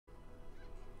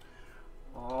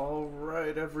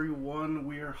Alright everyone,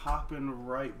 we are hopping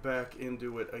right back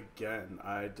into it again.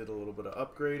 I did a little bit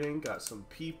of upgrading, got some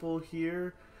people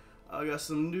here, I got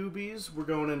some newbies. We're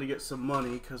going in to get some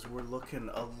money because we're looking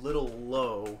a little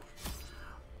low.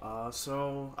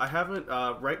 So I haven't,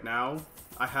 right now,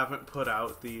 I haven't put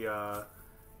out the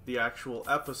actual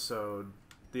episode,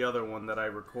 the other one that I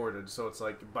recorded. So it's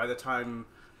like, by the time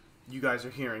you guys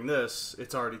are hearing this,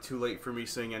 it's already too late for me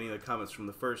seeing any of the comments from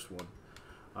the first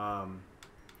one.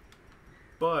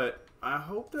 But I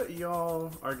hope that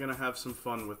y'all are gonna have some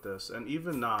fun with this, and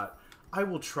even not, I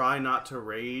will try not to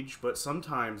rage, but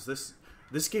sometimes this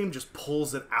game just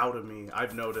pulls it out of me.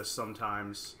 I've noticed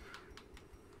sometimes.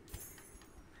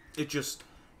 It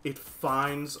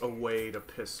finds a way to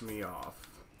piss me off.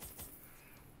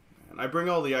 And I bring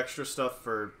all the extra stuff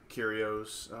for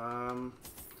curios. No,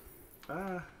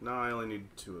 I only need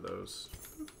 2 of those.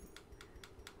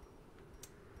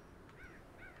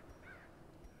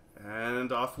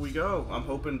 And off we go. I'm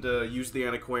hoping to use the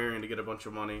antiquarian to get a bunch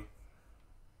of money.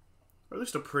 Or at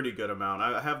least a pretty good amount.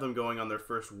 I have them going on their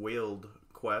first whaled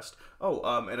quest. Oh,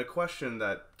 and a question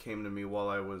that came to me while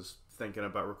I was thinking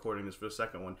about recording this for the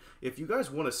second one. If you guys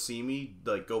want to see me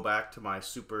like go back to my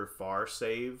super far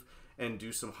save and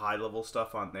do some high level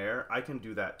stuff on there, I can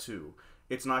do that too.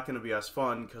 It's not going to be as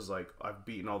fun because like I've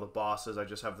beaten all the bosses. I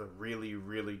just have the really,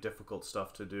 really difficult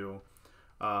stuff to do.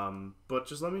 But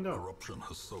just let me know. Corruption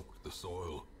has soaked the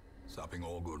soil, sapping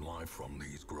all good life from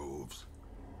these groves.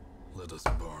 Let us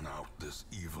burn out this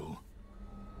evil.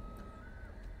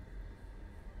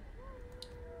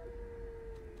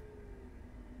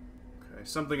 Okay,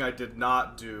 something I did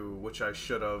not do, which I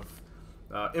should have.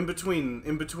 In between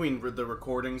the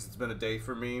recordings, it's been a day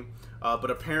for me,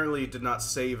 but apparently did not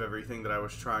save everything that I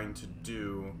was trying to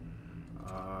do.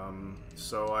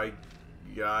 So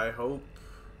I hope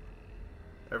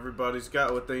everybody's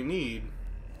got what they need.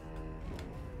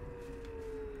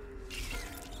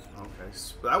 Okay,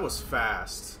 so that was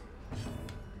fast.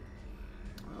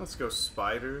 Let's go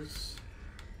spiders.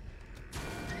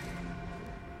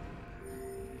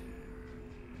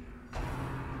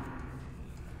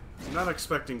 I'm not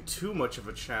expecting too much of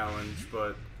a challenge,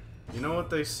 but you know what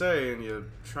they say and you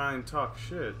try and talk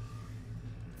shit.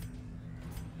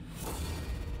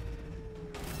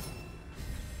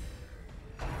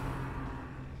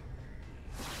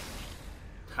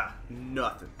 Ha,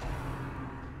 nothing.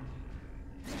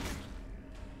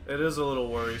 It is a little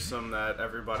worrisome that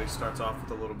everybody starts off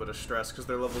with a little bit of stress because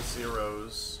they're level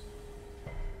 0s.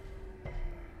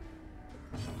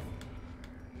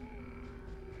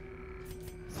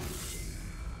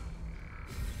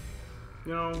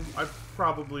 You know, I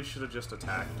probably should have just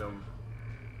attacked him.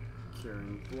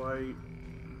 Curing Blight.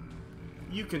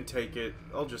 You can take it.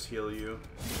 I'll just heal you.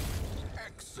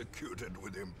 Executed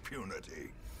with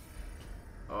impunity.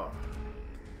 Oh.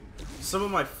 Some of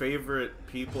my favorite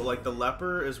people, like the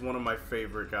leper is one of my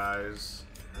favorite guys.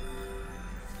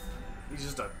 He's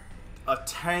just a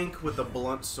tank with a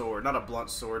blunt sword. Not a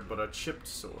blunt sword, but a chipped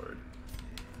sword.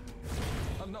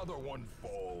 Another one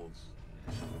falls.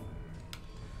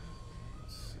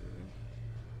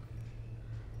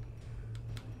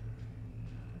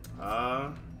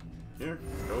 Here,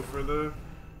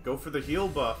 go for the heal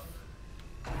buff.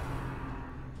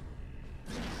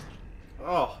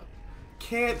 Oh,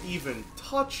 can't even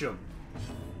touch him.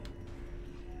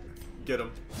 Get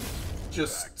him.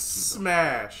 Just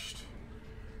smashed.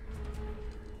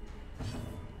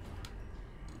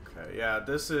 Okay, yeah,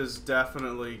 this is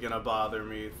definitely gonna bother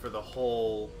me for the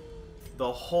whole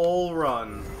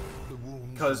run.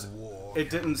 Because it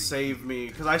didn't save me,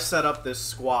 because I set up this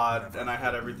squad and I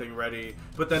had everything ready,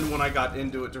 but then when I got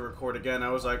into it to record again, I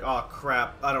was like, oh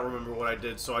crap, I don't remember what I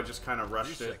did, so I just kind of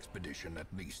rushed This it. expedition at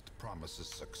least promises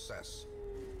success.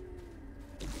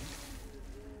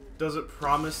 Does it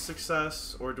promise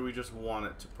success, or do we just want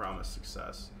it to promise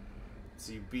success? Let's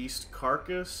see, beast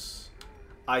carcass,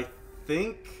 I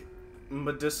think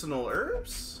medicinal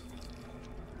herbs?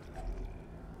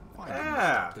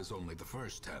 Finding this is only the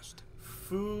first test.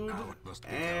 Food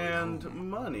and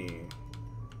money,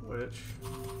 which,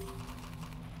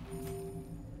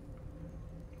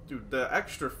 dude, the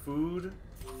extra food,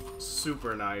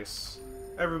 super nice.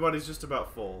 Everybody's just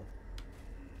about full.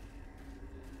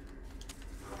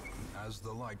 As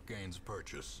the light gains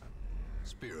purchase,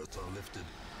 spirits are lifted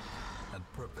and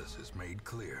purpose is made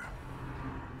clear.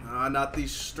 Not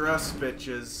these stress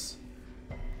bitches.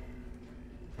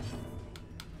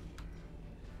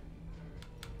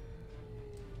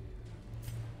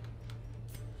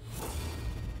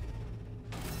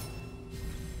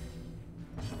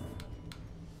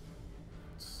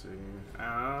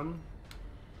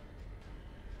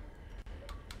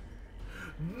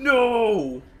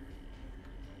 No!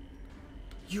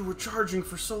 You were charging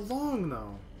for so long,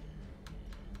 though.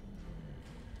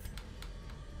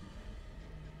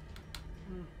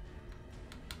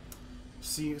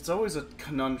 See, it's always a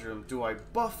conundrum. Do I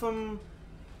buff him,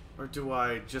 or do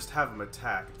I just have him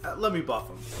attack? Let me buff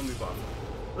him. Let me buff him.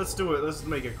 Let's do it. Let's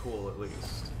make it cool, at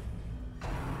least.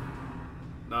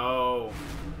 No.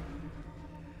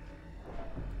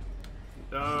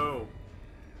 No.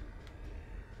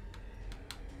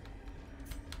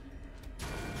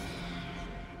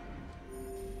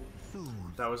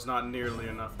 That was not nearly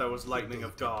enough. That was lightning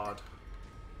of God.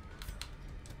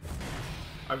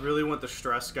 I really want the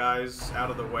stress guys out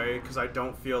of the way, because I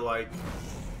don't feel like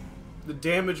the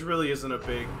damage really isn't a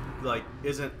big, like,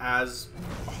 isn't as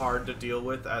hard to deal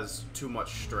with as too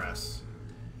much stress.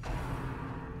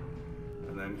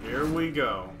 And then here we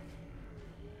go.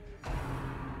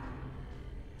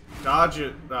 Dodge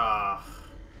it. Ah.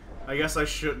 I guess I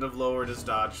shouldn't have lowered his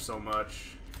dodge so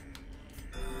much.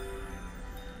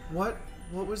 What?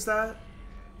 What was that?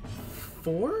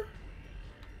 4?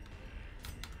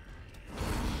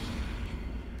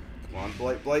 Come on,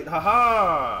 Blight, Blight,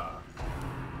 haha!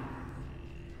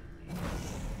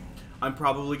 I'm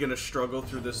probably gonna struggle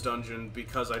through this dungeon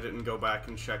because I didn't go back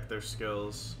and check their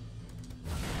skills.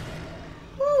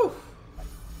 Woo!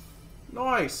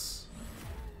 Nice!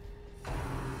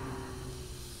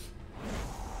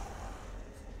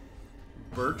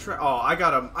 Bertrand. Oh, I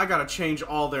gotta change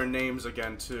all their names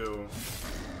again too.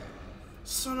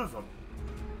 Son of a.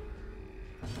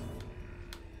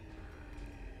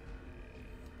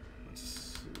 Let's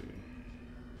see.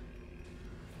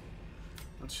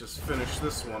 Let's just finish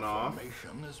this one off.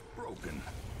 Is broken.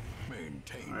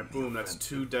 Maintain. All right, boom. That's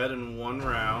 2 dead in 1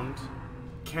 round.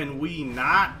 Can we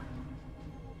not?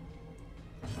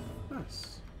 Nice.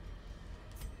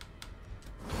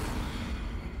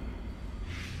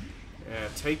 Yeah,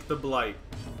 take the blight.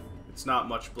 It's not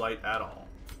much blight at all.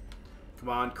 Come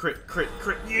on, crit, crit,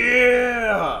 crit.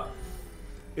 Yeah!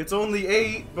 It's only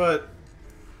 8, but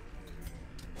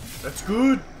that's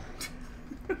good.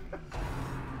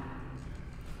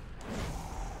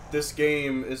 This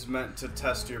game is meant to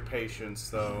test your patience,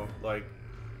 though. Like,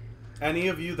 any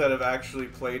of you that have actually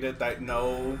played it that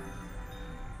know,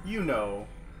 you know.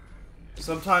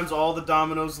 Sometimes all the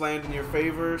dominoes land in your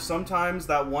favor, sometimes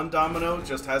that one domino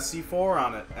just has C4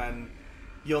 on it, and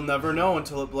you'll never know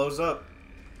until it blows up.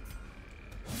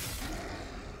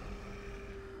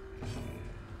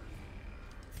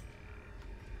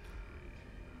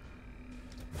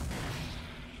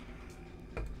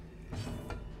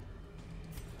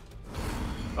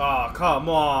 Oh, come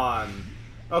on.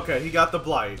 Okay, he got the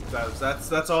blight.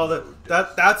 That's all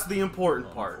that's the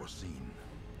important part. Unforeseen,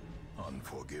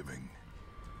 unforgiving.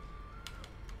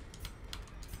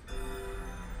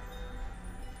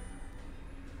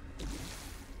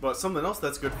 But something else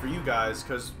that's good for you guys,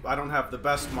 because I don't have the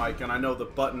best mic, and I know the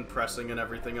button pressing and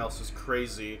everything else is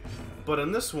crazy. But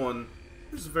in this one,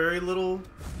 there's very little...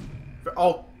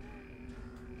 Oh!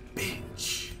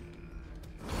 Bitch!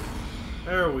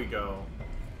 There we go.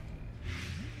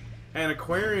 And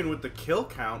Aquarian with the kill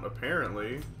count,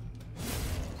 apparently.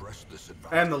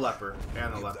 And the leper.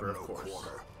 And the leper, of course.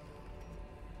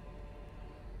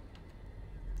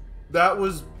 That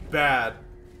was bad.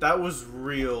 That was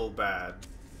real bad.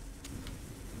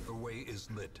 The way is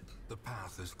lit. The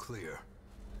path is clear.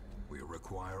 We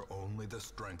require only the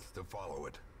strength to follow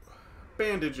it.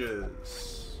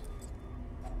 Bandages.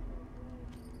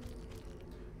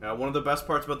 Now, one of the best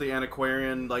parts about the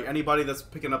Antiquarian, like anybody that's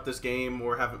picking up this game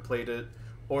or haven't played it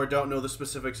or don't know the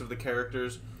specifics of the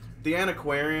characters, the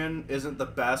Antiquarian isn't the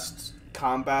best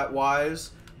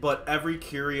combat-wise, but every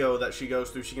curio that she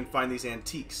goes through, she can find these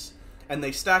antiques. And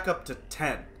they stack up to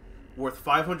 10, worth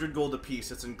 500 gold apiece.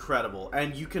 It's incredible.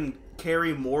 And you can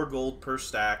carry more gold per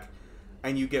stack,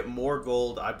 and you get more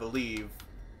gold, I believe.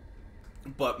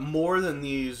 But more than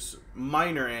these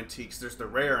minor antiques, there's the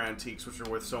rare antiques, which are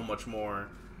worth so much more.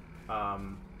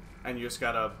 And you just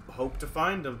gotta hope to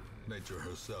find them. Nature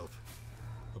herself,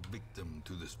 a victim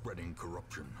to the spreading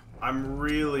corruption. I'm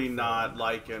really not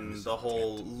liking the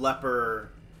whole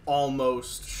leper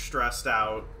almost stressed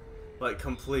out, like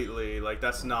completely. Like,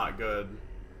 that's not good.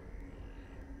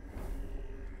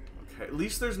 Okay, at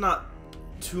least there's not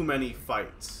too many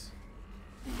fights.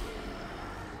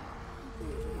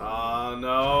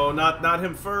 No, not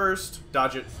him first.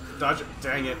 Dodge it. Dodge it.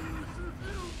 Dang it.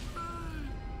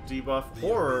 Debuff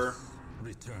horror.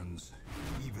 Returns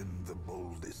even the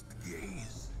boldest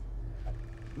gaze.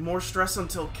 More stress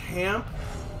until camp.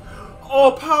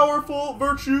 Oh, powerful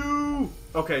virtue.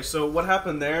 Okay, so what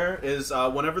happened there is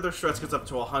whenever their stress gets up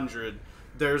to 100,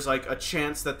 there's like a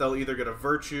chance that they'll either get a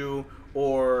virtue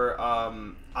or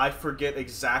I forget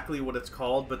exactly what it's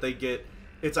called, but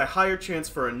it's a higher chance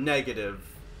for a negative,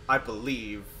 I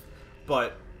believe.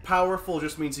 But powerful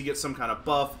just means he gets some kind of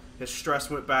buff. His stress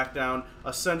went back down.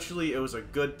 Essentially, it was a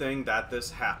good thing that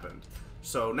this happened.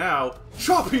 So now,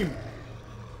 chop him!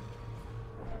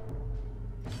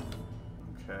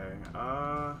 Okay,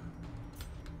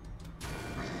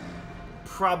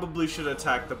 probably should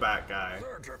attack the bat guy.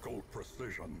 Surgical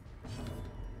precision.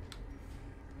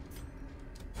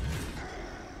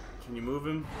 Can you move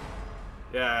him?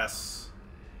 Yes.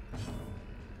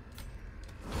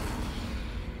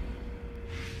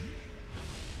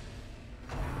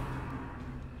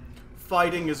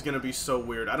 Fighting is gonna be so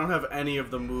weird. I don't have any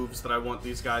of the moves that I want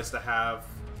these guys to have.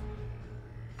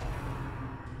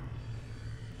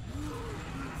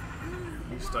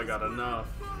 At least I got enough.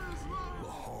 The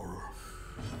horror.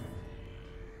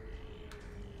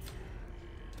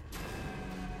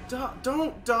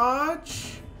 Don't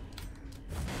dodge!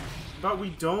 But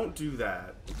we don't do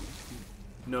that.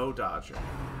 No dodging.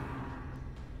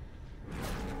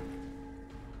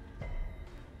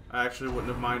 I actually wouldn't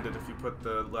have minded if you put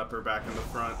the leper back in the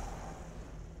front.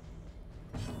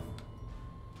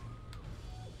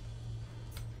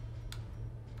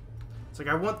 It's like,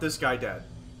 I want this guy dead.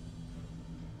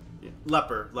 Yeah.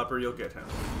 Leper, you'll get him.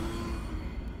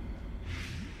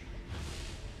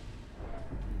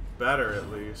 Better, at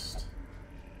least.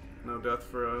 No death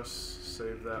for us.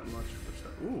 Save that much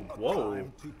for... Ooh, whoa.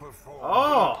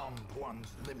 Oh!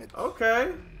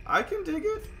 Okay. I can dig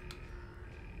it.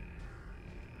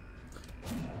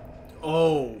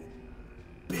 Oh.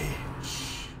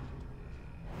 Bitch.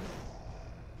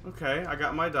 Okay, I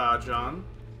got my dodge on.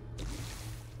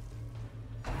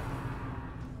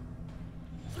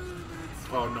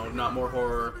 Oh no, not more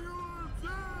horror.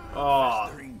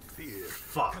 Oh.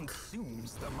 Fuck.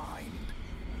 Consumes the mind.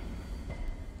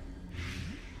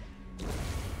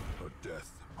 A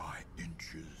death by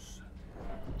inches.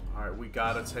 Alright, we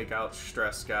gotta take out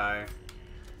Stress Guy.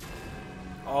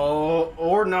 Oh,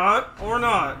 or not,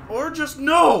 or just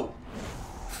no!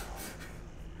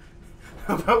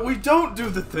 How about we don't do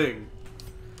the thing?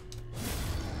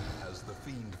 As the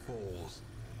fiend falls,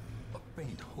 a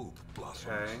faint hope blossoms.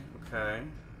 Okay, okay.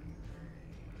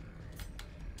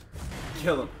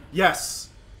 Kill him. Yes!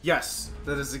 Yes!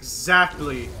 That is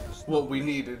exactly what we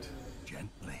needed.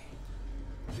 Gently.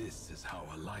 This is how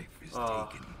a life is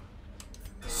taken.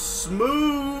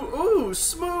 Smooth! Ooh,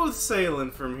 smooth sailing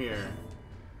from here.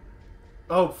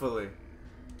 Hopefully.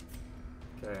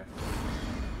 Okay.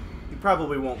 He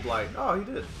probably won't blight. Oh, he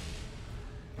did.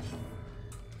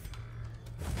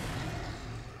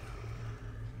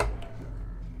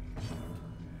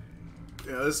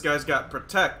 Yeah, this guy's got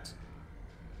Protect.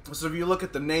 So if you look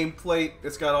at the nameplate,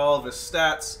 it's got all of his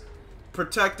stats.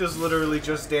 Protect is literally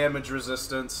just damage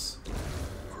resistance.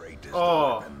 Greatest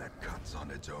weapon that cuts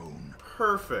on its own.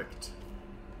 Perfect.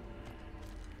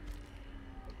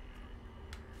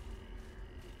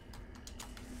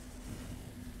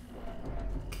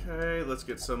 Okay, let's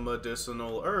get some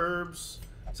medicinal herbs.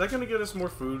 Is that gonna get us more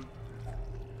food?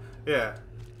 Yeah.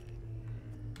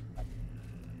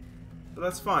 But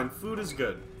that's fine. Food is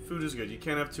good. Food is good. You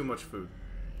can't have too much food.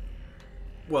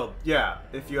 Well, yeah,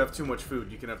 if you have too much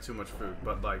food, you can have too much food,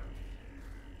 but like...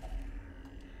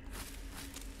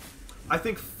 I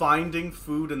think finding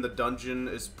food in the dungeon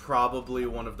is probably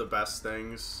one of the best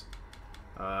things.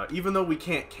 Even though we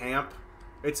can't camp,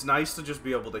 it's nice to just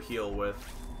be able to heal with.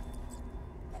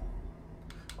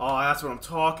 Oh, that's what I'm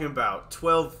talking about.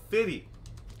 1250.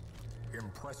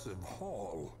 Impressive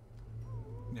haul,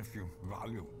 if you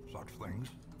value such things.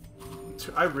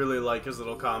 I really like his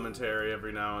little commentary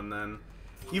every now and then.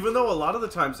 Even though a lot of the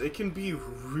times it can be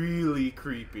really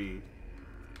creepy.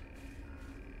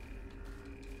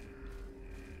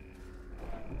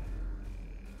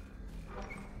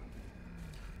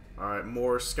 Alright,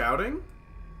 more scouting?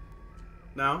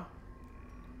 No?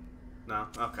 No?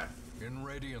 Okay. In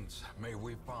Radiance, may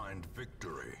we find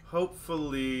victory.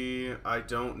 Hopefully, I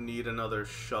don't need another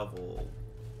shovel.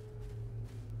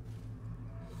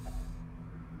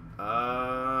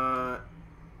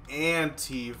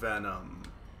 Anti-venom.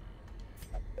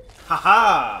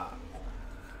 Haha!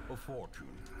 A fortune.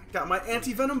 Got my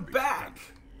anti-venom back!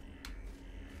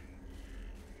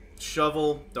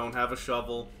 Shovel. Don't have a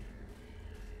shovel.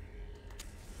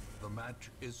 The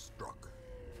match is struck.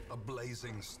 A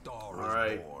blazing star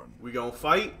Alright. is born. We gon'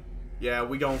 fight? Yeah,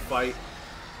 we gon' fight.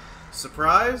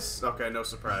 Surprise? Okay, no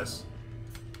surprise.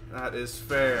 That is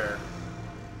fair.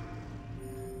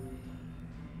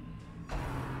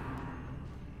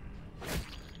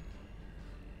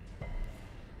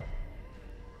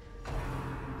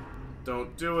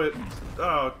 Don't do it.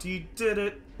 Oh, he did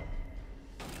it.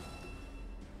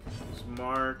 It's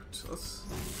marked.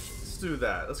 Let's do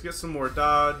that. Let's get some more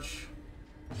dodge.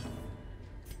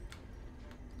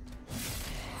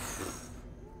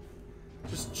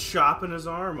 Just chopping his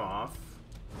arm off.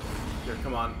 Here,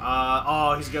 come on.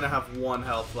 Oh, he's gonna have 1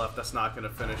 health left. That's not gonna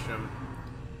finish him.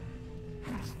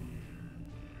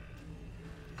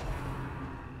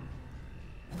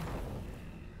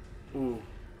 Ooh.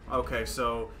 Okay,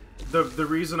 so the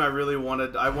reason I really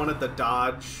wanted the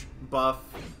dodge buff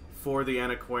for the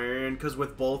Antiquarian, because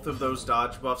with both of those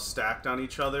dodge buffs stacked on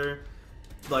each other,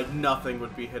 like nothing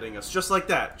would be hitting us. Just like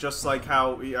that. Just like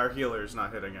how our healer's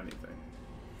not hitting anything.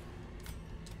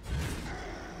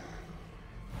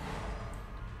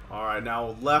 Alright,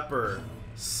 now Leper.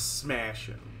 Smash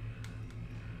him.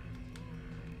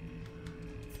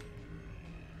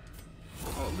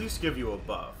 I'll at least give you a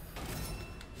buff.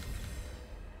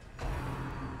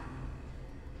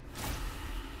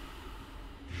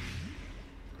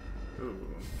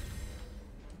 Ooh.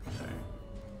 Okay.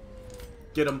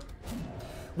 Get him.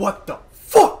 What the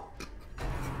fuck?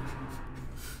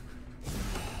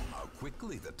 How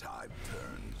quickly the tide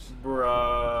turns.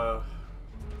 Bruh.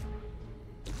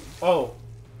 Oh.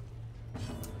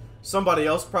 Somebody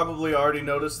else probably already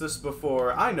noticed this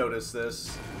before I noticed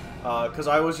this. Because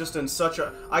I was just in such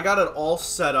a... I got it all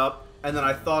set up, and then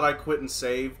I thought I quit and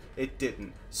save. It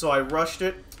didn't. So I rushed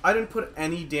it. I didn't put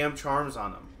any damn charms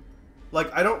on him.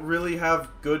 Like, I don't really have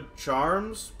good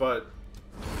charms, but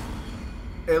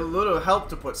it would have helped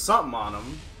to put something on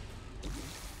him.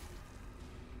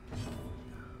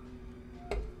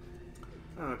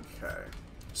 Okay.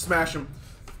 Smash him.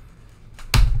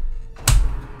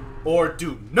 Or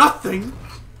do nothing!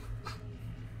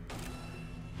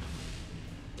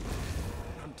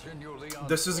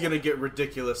 This is gonna get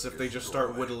ridiculous if they just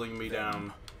start whittling me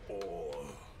down.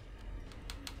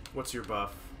 What's your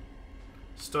buff?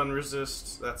 Stun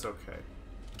resist, that's okay.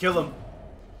 Kill him!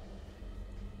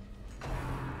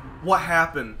 What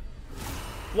happened?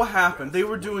 What happened? They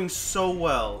were doing so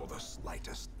well. The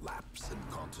slightest lapse in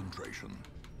concentration.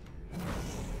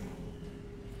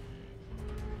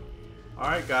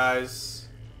 Alright guys.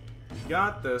 We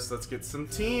got this. Let's get some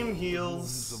team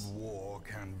heals. Of war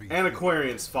can be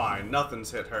Antiquarian's fine.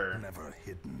 Nothing's hit her. never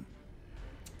hidden.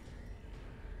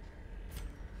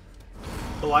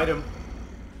 Blight him.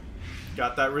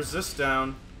 Got that resist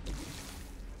down.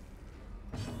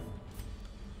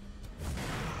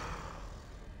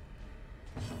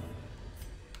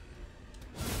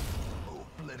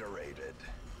 Obliterated.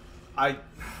 I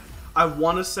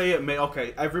want to say it may...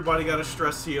 Okay, everybody got a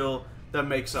stress heal that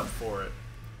makes up for it.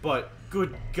 But,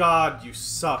 good God, you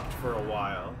sucked for a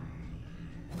while.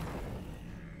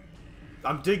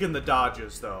 I'm digging the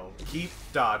dodges, though. Keep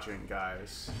dodging,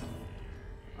 guys.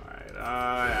 Alright,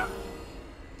 yeah.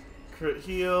 Crit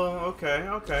heal. Okay,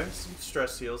 okay. Some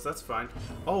stress heals. That's fine.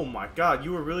 Oh my God,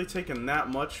 you were really taking that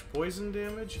much poison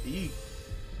damage? Eek.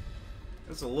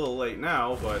 It's a little late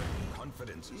now, but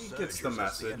he gets the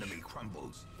message. The enemy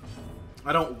crumbles.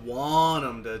 I don't want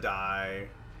him to die,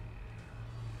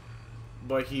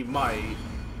 but he might.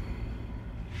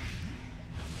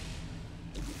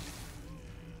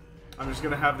 I'm just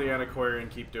gonna have the Antiquarian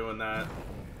keep doing that.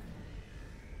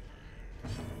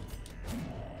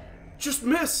 Just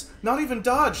miss! Not even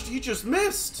dodged, he just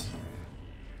missed!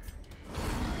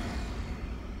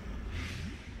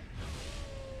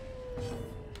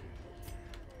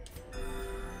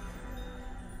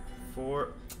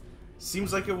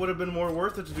 Seems like it would have been more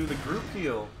worth it to do the group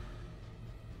heal.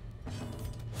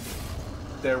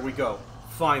 There we go.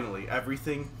 Finally,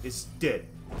 everything is dead.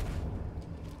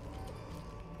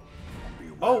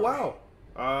 Oh, wow.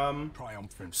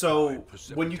 So,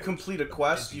 when you complete a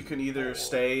quest, you can either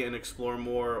stay and explore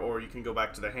more, or you can go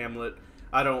back to the hamlet.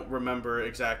 I don't remember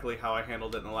exactly how I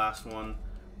handled it in the last one,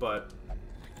 but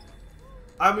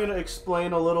I'm going to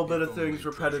explain a little bit of things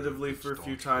repetitively for a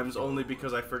few times, only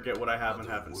because I forget what I have and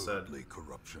haven't said.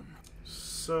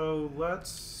 So,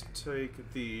 let's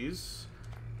take these,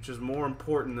 which is more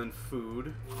important than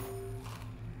food,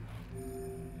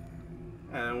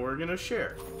 and we're going to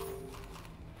share.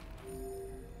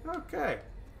 Okay.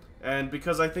 And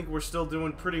because I think we're still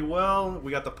doing pretty well,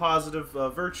 we got the positive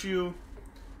virtue.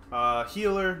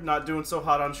 Healer, not doing so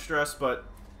hot on stress, but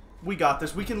we got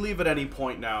this. We can leave at any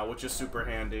point now, which is super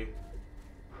handy.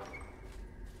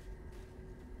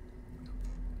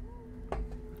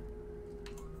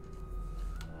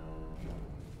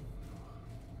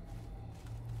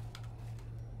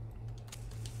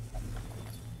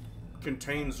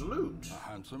 Contains loot. A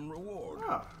handsome reward.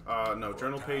 No,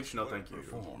 journal page, no thank you.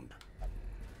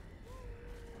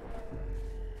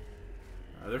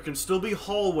 There can still be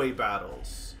hallway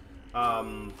battles.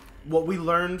 What we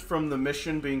learned from the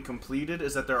mission being completed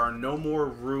is that there are no more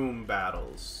room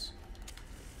battles.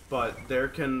 But there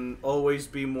can always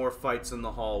be more fights in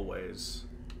the hallways.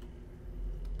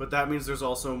 But that means there's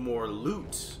also more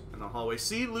loot in the hallway.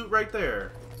 See? Loot right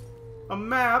there. A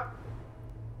map.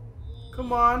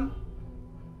 Come on.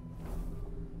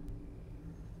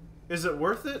 Is it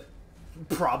worth it?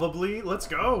 Probably. Let's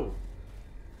go.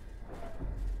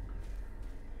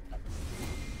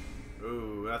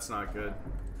 Ooh, that's not good.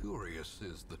 Curious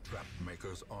is the trap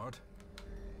maker's art.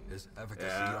 His efficacy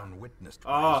unwitnessed.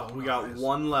 Oh, we got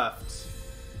one left.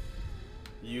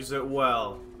 Use it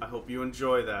well. I hope you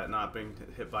enjoy that, not being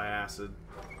hit by acid.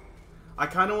 I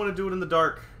kind of want to do it in the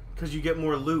dark, because you get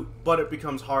more loot, but it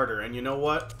becomes harder. And you know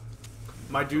what?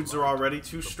 My dudes are already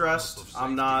too stressed.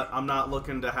 I'm not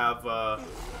looking to have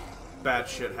bad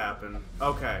shit happen.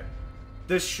 Okay.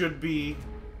 This should be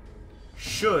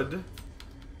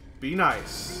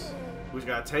nice. We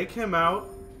gotta take him out.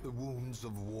 The wounds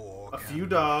of war. A few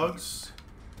dogs.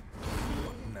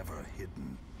 But never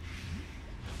hidden.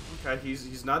 Okay,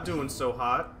 he's not doing so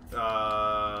hot.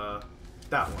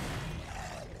 That one.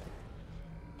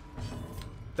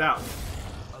 That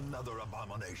one. Another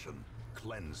abomination.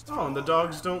 Cleansed. Oh, and the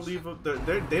dogs don't leave.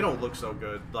 They don't look so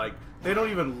good. Like, they don't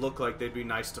even look like they'd be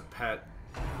nice to pet.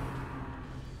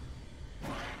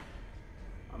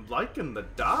 I'm liking the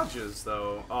dodges,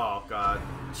 though. Oh, God.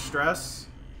 Stress.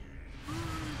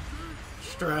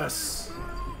 Stress.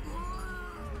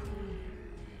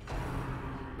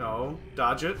 No.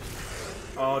 Dodge it.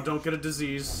 Oh, don't get a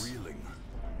disease. Reeling.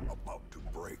 About to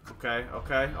break. Okay,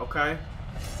 okay, okay.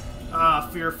 Ah,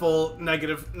 fearful,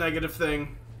 negative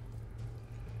thing.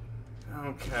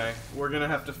 Okay, we're gonna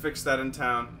have to fix that in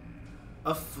town.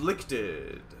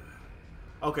 Afflicted.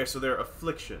 Okay, so they're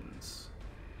afflictions.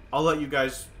 I'll let you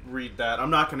guys read that. I'm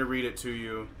not gonna read it to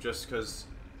you, just because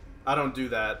I don't do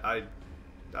that.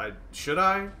 Should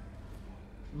I?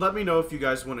 Let me know if you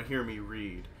guys want to hear me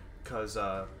read, because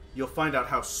you'll find out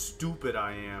how stupid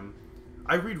I am.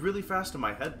 I read really fast in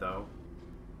my head, though.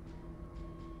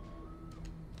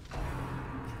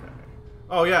 Okay.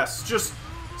 Oh, yes, just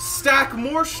stack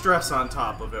more stress on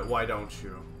top of it, why don't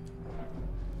you?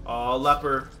 Oh,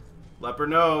 leper. Leper,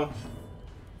 no.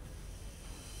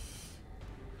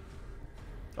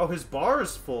 Oh, his bar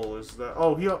is full, is that?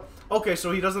 Oh, he... Okay,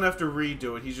 so he doesn't have to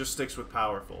redo it, he just sticks with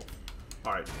powerful.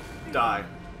 Alright, die.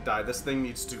 Die, this thing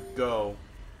needs to go.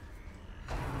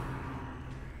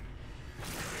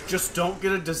 Just don't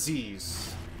get a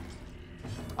disease.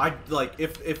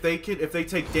 If they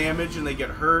take damage and they get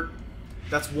hurt,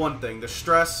 that's one thing. The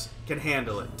stress can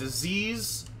handle it.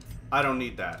 Disease, I don't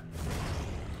need that.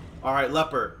 Alright,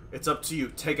 leper, it's up to you.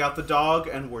 Take out the dog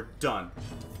and we're done.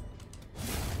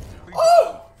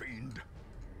 Oh!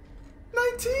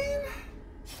 19?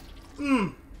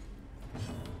 Go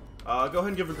ahead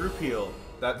and give a group heal.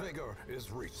 That vigor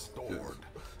is restored.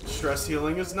 Stress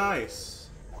healing is nice.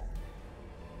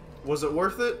 Was it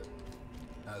worth it?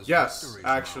 As yes,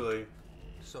 actually.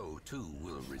 So too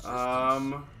will resistance.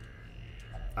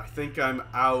 I think I'm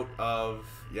out of...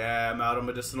 Yeah, I'm out of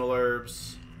medicinal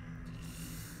herbs.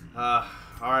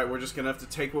 Alright, we're just gonna have to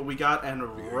take what we got and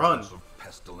run. The of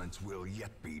pestilence will yet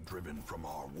be driven from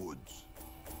our woods.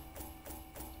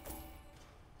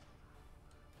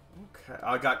 Okay,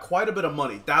 I got quite a bit of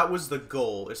money. That was the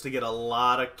goal, is to get a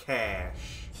lot of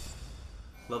cash.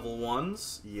 Level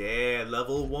 1s? Yeah,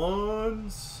 level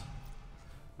 1s.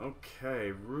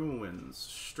 Okay, ruins.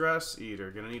 Stress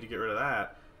eater. Gonna need to get rid of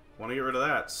that. Want to get rid of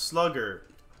that. Slugger.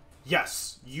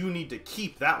 Yes, you need to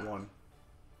keep that one.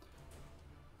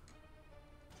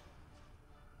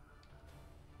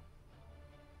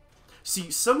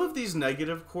 See, some of these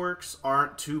negative quirks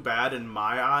aren't too bad in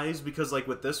my eyes because, like,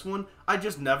 with this one, I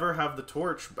just never have the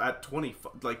torch at 20,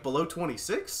 like, below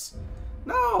 26?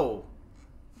 No!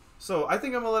 So, I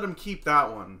think I'm gonna let him keep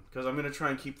that one, because I'm gonna try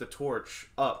and keep the torch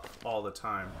up all the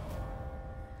time.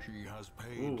 She has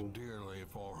paid dearly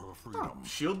for her freedom. Oh,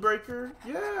 shield breaker?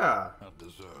 Yeah! That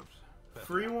deserves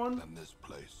free one? than this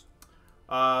place.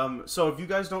 So if you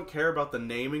guys don't care about the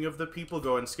naming of the people,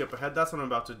 go ahead and skip ahead. That's what I'm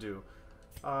about to do.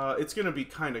 It's gonna be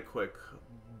kind of quick.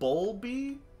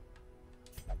 Bulby?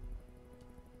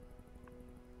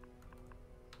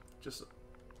 Just...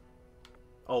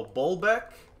 Oh,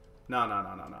 Bulbeck? No.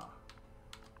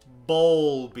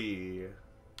 Bulby.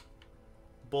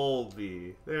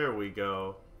 Bulby. There we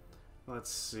go. Let's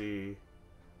see.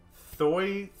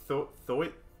 Thoy...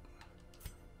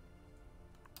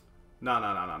 No.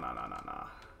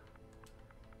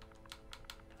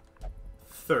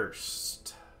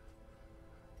 Thirst.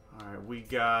 Alright, we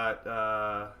got,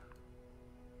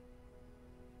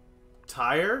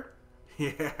 Tire?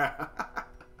 Yeah.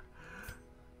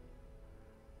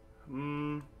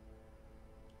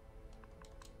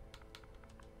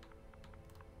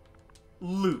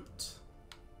 Loot.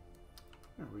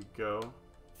 There we go.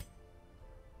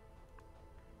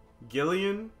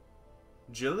 Gillian?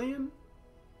 Jillian?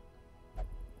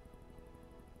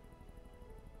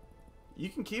 You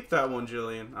can keep that one,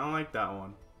 Jillian. I don't like that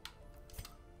one.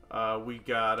 We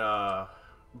got,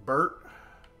 Bert.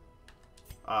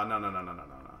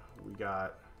 No. We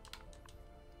got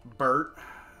Bert.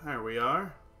 There we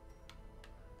are.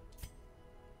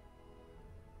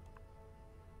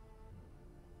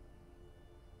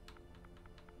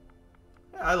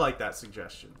 Yeah, I like that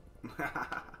suggestion.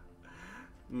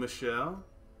 Michelle.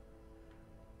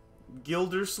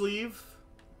 Gildersleeve.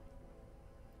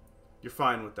 You're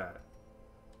fine with that.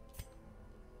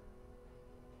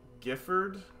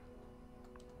 Gifford.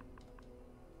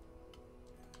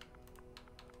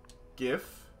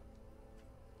 Gif.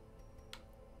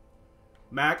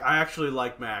 Mac. I actually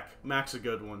like Mac. Mac's a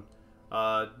good one.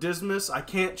 Dismas. I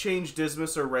can't change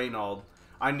Dismas or Reynold.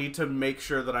 I need to make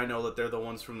sure that I know that they're the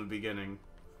ones from the beginning.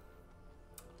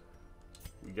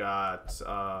 We got,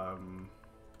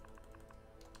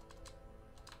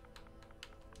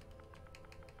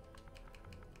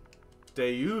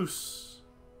 Deus.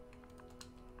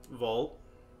 Vault.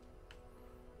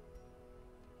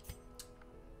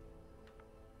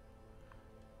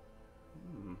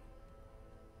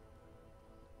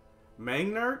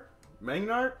 Magnart?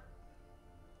 Magnart?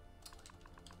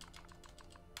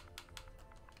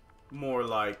 More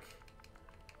like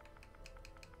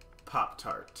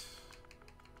Pop-Tart.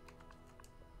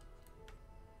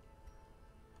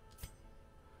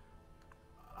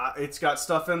 It's got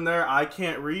stuff in there I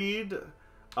can't read.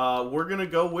 We're gonna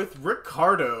go with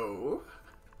Ricardo.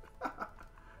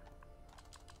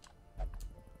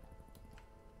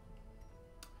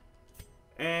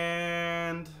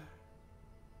 And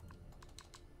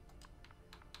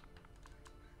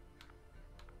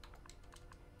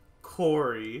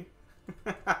Corey.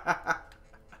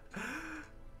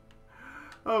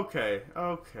 Okay.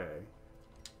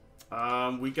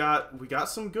 We got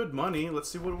some good money. Let's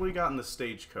see what we got in the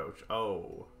stagecoach.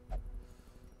 Oh.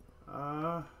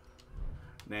 Nah.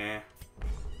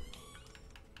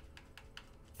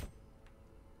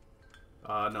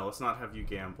 No, let's not have you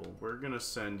gamble. We're gonna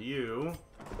send you,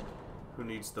 who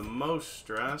needs the most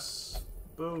stress.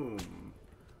 Boom.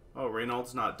 Oh,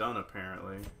 Reynolds not done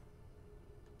apparently.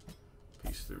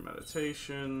 Peace through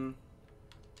meditation.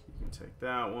 You can take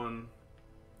that one.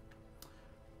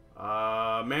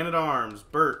 Man at Arms,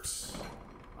 Bert.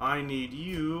 I need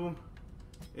you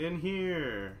in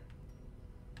here.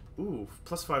 Ooh,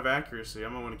 +5 accuracy. I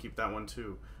might want to keep that one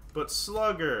too. But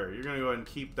Slugger, you're gonna go ahead and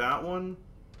keep that one.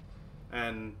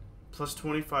 And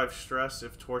 +25 stress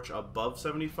if torch above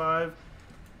 75.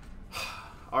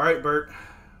 Alright, Bert.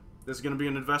 This is gonna be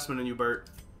an investment in you, Bert.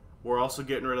 We're also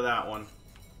getting rid of that one.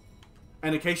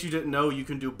 And in case you didn't know, you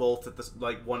can do both at the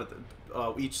one at the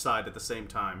each side at the same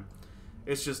time.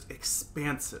 It's just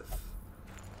expansive.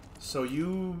 So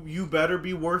you better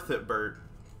be worth it, Bert.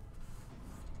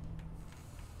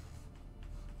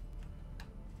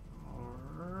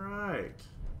 Alright.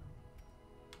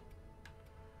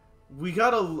 We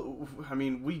got I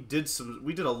mean, we did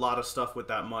a lot of stuff with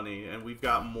that money, and we've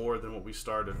got more than what we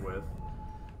started with.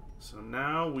 So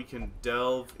now we can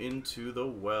delve into the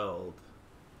weld.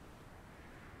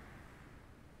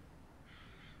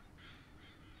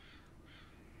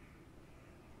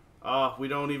 We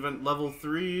don't even level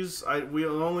 3s.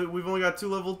 We've only got 2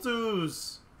 level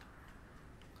 2s.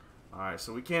 Alright,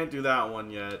 so we can't do that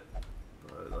one yet.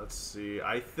 But let's see.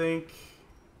 I think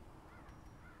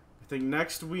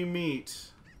next we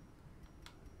meet,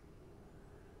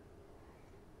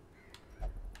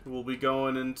 we'll be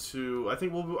going into I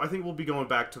think we'll be going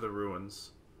back to the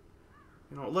ruins.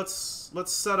 You know, let's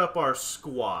set up our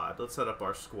squad. Let's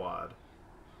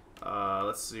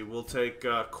see. We'll take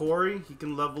Corey. He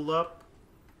can level up.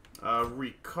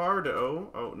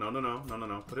 Ricardo. Oh,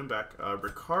 no. Put him back.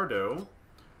 Ricardo.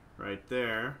 Right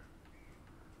there.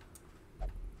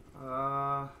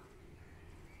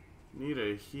 Need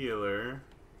a healer.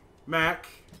 Mac,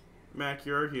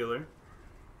 you're our healer.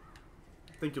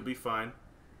 I think you'll be fine.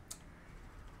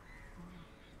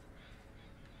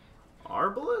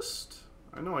 Arbalist?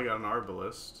 I know I got an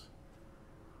Arbalist.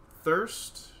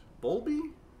 Thirst?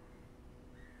 Bulby?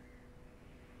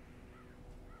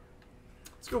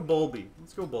 Let's go Bulby.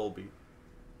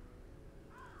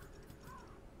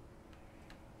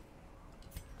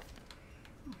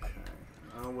 Okay.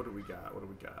 What do we got?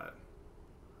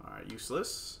 Alright,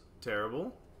 useless.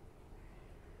 Terrible.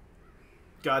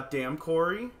 Goddamn,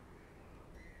 Corey.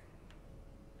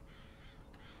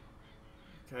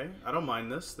 Okay, I don't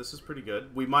mind this. This is pretty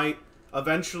good. We might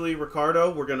eventually,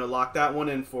 Ricardo, we're going to lock that one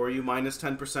in for you. Minus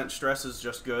 10% stress is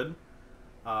just good.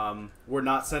 We're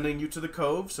not sending you to the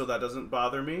Cove, so that doesn't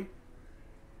bother me.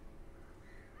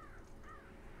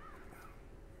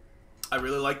 I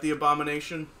really like the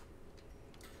Abomination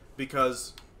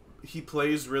because he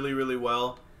plays really, really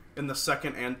well in the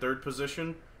second and third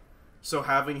position. So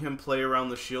having him play around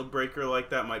the shield breaker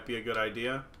like that might be a good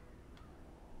idea.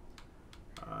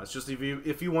 It's just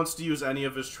if he wants to use any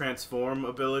of his transform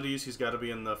abilities, he's got to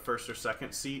be in the first or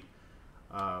second seat.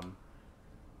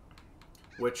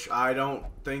 Which I don't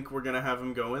think we're going to have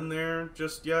him go in there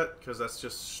just yet, because that's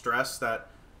just stress that...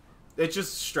 It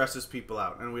just stresses people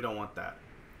out, and we don't want that.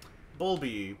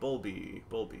 Bulby.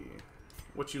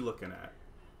 What you looking at?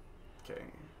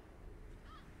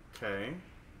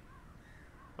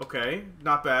 Okay,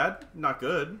 not bad. Not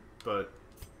good, but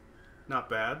not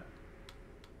bad.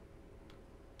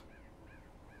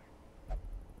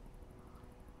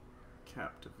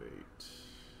 Captivate.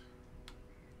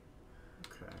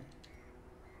 Okay.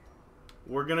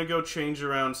 We're gonna go change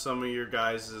around some of your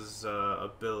guys'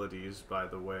 abilities, by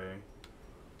the way.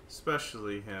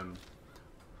 Especially him.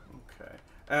 Okay.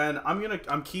 And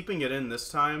I'm keeping it in this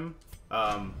time.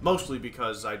 Mostly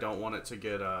because I don't want it to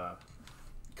get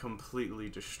completely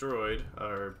destroyed,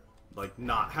 or like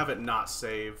have it not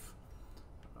save.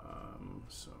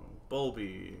 So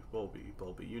Bulby,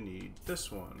 you need this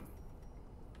one.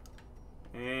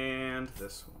 And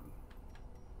this one.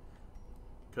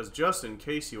 Because just in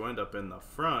case you end up in the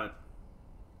front.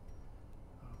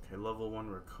 Okay, level 1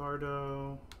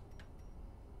 Ricardo.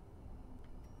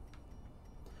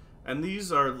 And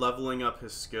these are leveling up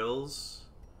his skills.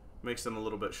 Makes them a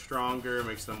little bit stronger,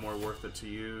 makes them more worth it to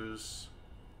use.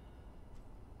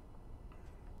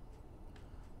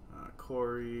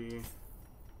 Corey.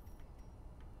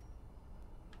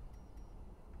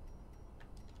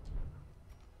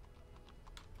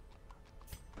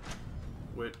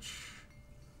 Which...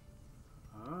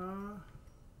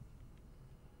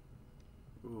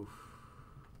 oof.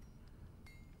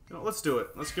 You know, let's do it.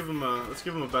 Let's give him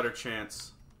a better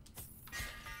chance.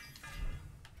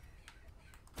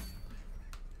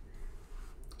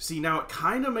 See, now it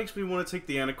kind of makes me want to take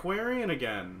the Antiquarian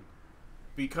again.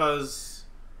 Because,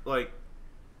 like,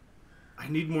 I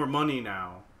need more money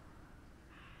now.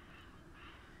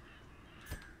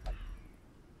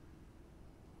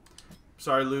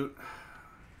 Sorry, Loot.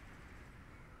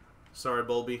 Sorry,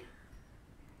 Bulby.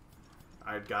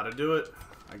 I gotta do it.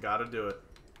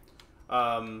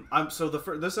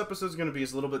 This episode's gonna be a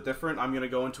little bit different. I'm gonna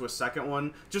go into a second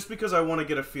one just because I want to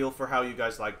get a feel for how you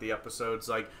guys like the episodes.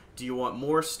 Like, do you want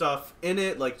more stuff in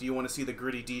it? Like, do you want to see the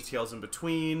gritty details in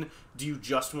between? Do you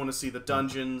just want to see the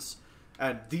dungeons?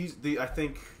 And I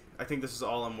think this is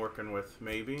all I'm working with.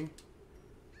 Maybe.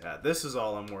 Yeah, this is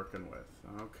all I'm working with.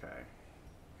 Okay.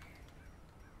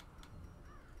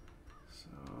 So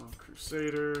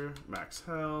Crusader, max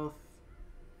health.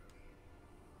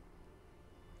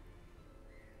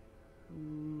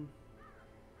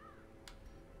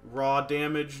 Raw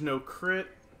damage, no crit.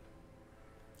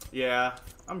 Yeah,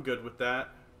 I'm good with that.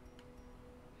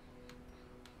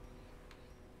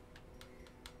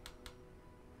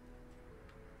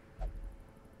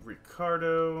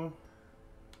 Ricardo.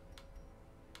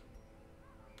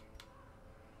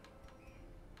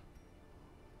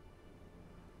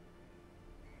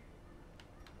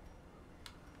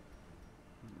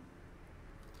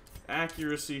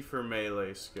 Accuracy for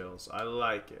melee skills. I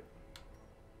like it.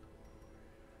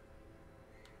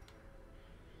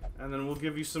 And then we'll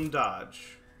give you some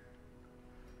dodge.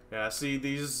 Yeah, see,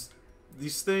 these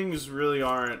things really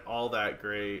aren't all that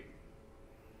great.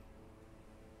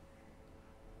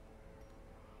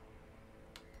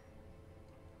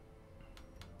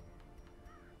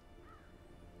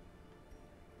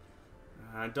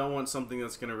 I don't want something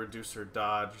that's going to reduce her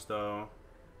dodge, though.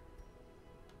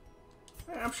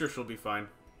 I'm sure she'll be fine.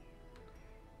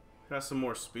 Got some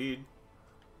more speed.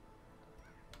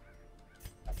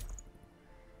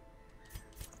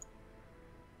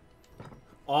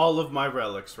 All of my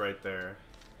relics right there.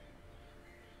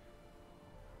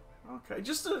 Okay,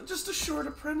 just a short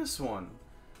apprentice one.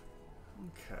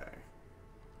 Okay.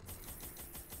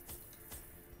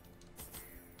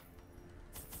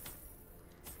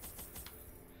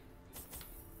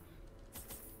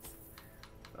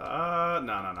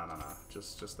 No.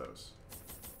 Just those.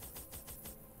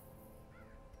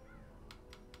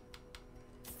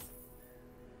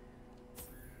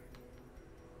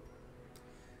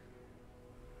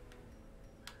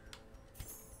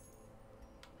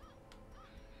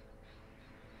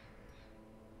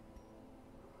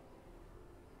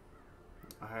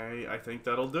 I think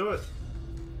that'll do it.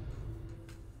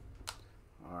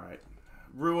 Alright.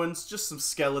 Ruins, just some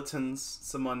skeletons,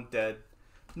 some undead.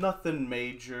 Nothing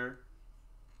major.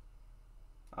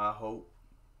 I hope.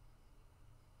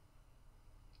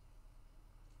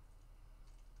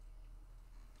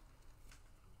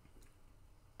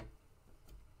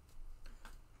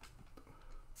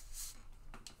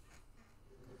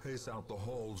 Pace out the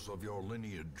halls of your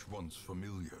lineage once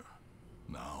familiar,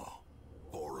 now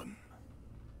foreign.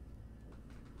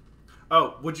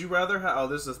 Oh, would you rather have... Oh,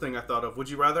 this is the thing I thought of. Would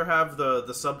you rather have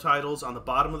the subtitles on the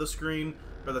bottom of the screen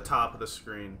or the top of the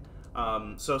screen?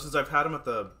 So since I've had them at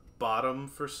the bottom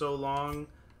for so long...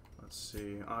 Let's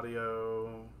see.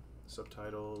 Audio,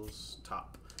 subtitles,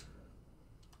 top.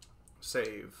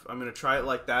 Save. I'm going to try it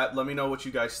like that. Let me know what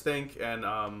you guys think, and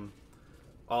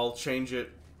I'll change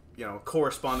it, you know,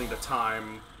 corresponding to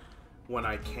time when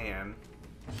I can.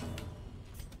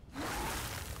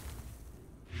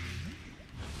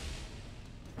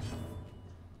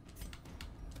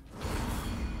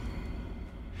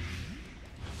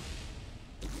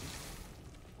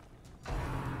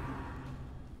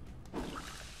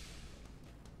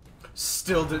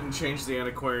 Still didn't change the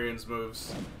Antiquarian's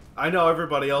moves. I know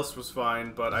everybody else was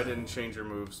fine, but I didn't change her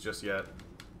moves just yet.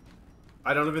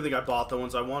 I don't even think I bought the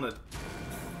ones I wanted.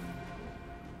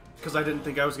 Because I didn't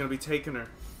think I was going to be taking her.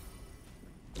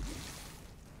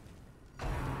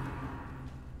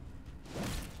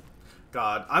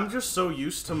 God, I'm just so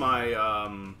used to my,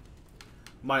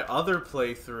 my other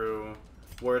playthrough,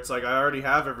 where it's like I already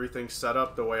have everything set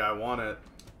up the way I want it.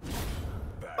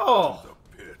 Oh!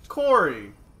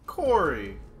 Corey!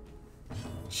 Corey!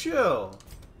 Chill!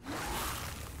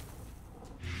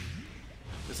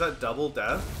 Is that double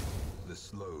death? The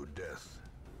slow death.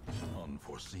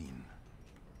 Unforeseen.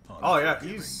 Oh yeah,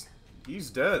 he's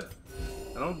dead.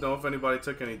 I don't know if anybody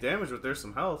took any damage, but there's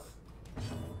some health.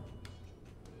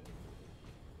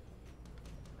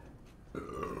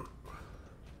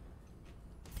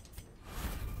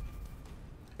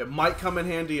 It might come in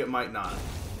handy, it might not.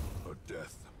 A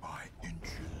death by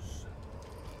inches.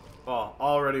 Oh,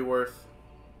 already worth.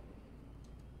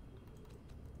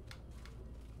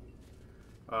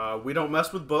 We don't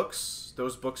mess with books.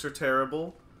 Those books are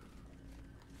terrible.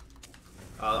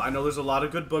 I know there's a lot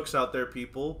of good books out there,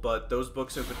 people, but those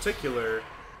books in particular,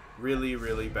 really,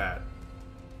 really bad.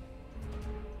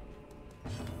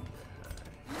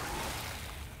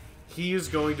 He is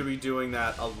going to be doing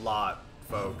that a lot,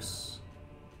 folks.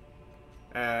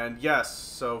 And yes,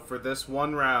 so for this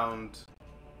one round,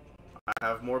 I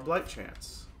have more blight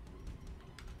chance.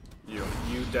 You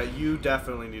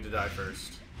definitely need to die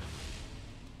first.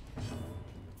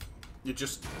 You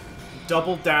just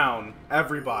double down,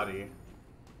 everybody.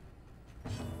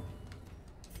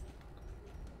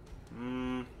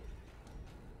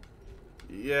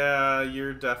 Yeah,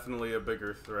 you're definitely a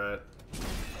bigger threat.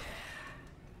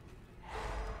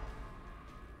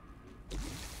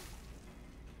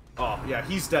 Oh, yeah,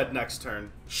 he's dead next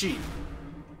turn. Sheep.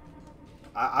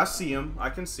 I see him. I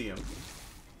can see him.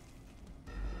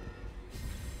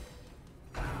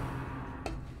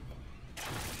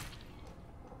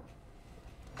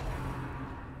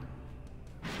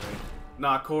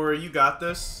 Nah, Corey, you got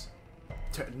this.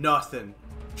 Nothing.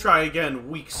 Try again,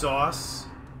 weak sauce.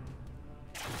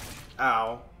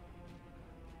 Ow.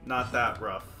 Not that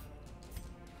rough.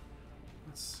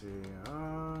 Let's see.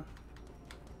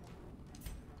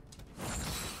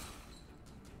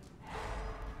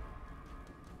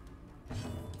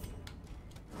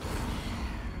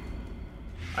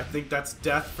 I think that's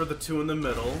death for the two in the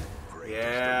middle.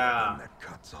 Yeah. That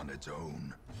cuts on its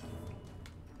own.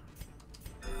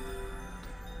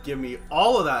 Give me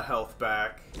all of that health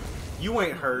back. You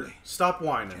ain't hurt. Stop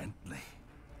whining. Gently.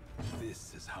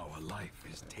 This is how a life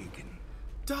is taken.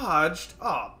 Dodged?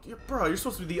 Oh, bro, you're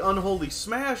supposed to be the unholy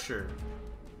smasher.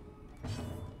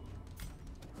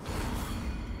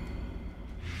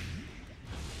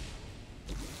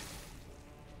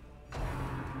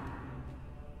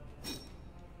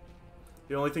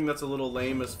 The only thing that's a little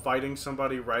lame is fighting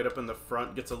somebody right up in the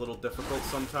front gets a little difficult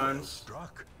sometimes.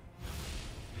 Struck.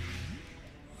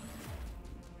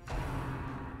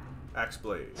 Axe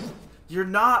blade. You're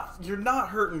not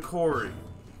hurting Corey.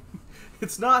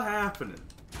 It's not happening.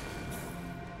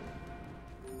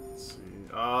 Let's see.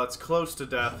 Oh, it's close to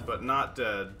death, but not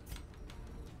dead.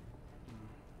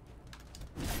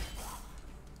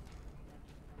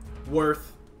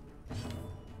 Worth.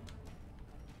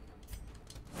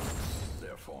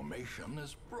 Their formation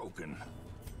is broken.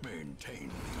 Maintain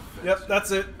the offensive. Yep,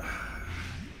 that's it.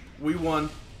 We won.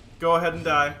 Go ahead and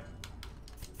die.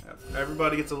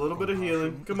 Everybody gets a little bit of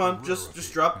healing. Come on,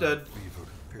 just drop dead.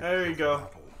 There you go.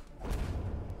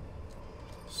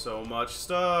 So much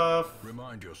stuff.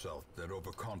 Remind yourself that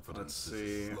overconfidence Let's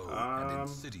is see. a slow and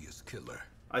insidious killer.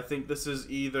 I think this is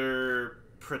either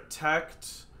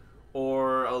protect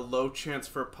or a low chance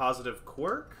for positive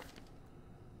quirk.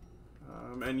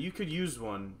 And you could use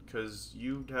one, because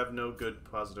you have no good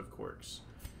positive quirks.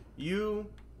 Those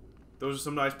are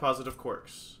some nice positive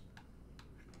quirks.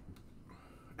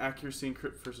 Accuracy and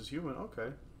crit versus human, okay.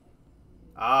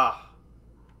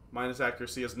 Minus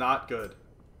accuracy is not good.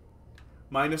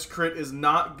 Minus crit is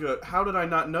not good. How did I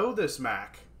not know this,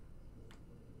 Mac?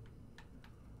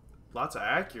 Lots of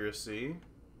accuracy.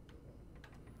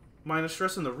 Minus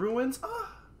stress in the ruins?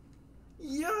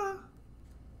 Yeah.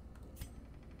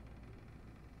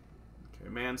 Okay,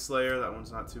 Manslayer, that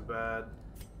one's not too bad.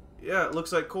 Yeah, it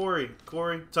looks like Corey.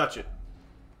 Corey, touch it.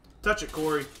 Touch it,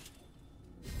 Corey.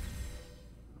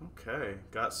 Okay,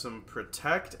 got some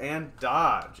protect and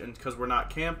dodge. And because we're not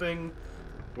camping,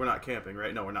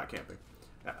 right? No, we're not camping.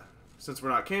 Since we're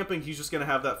not camping, he's just going to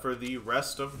have that for the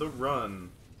rest of the run.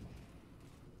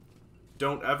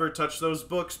 Don't ever touch those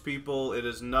books, people. It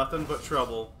is nothing but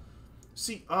trouble.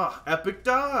 See, epic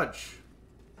dodge.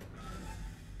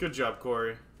 Good job,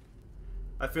 Corey.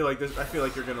 I feel like you're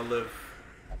going to live.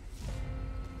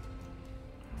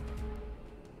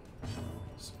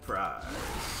 Surprise.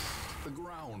 The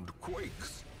ground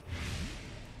quakes.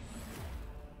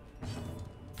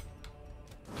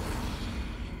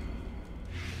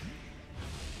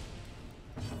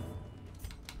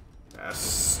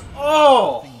 Yes.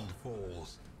 Oh! Fiend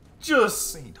falls.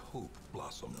 Just... Faint hope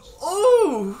blossoms.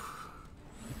 Oh!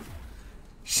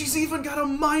 She's even got a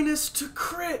minus to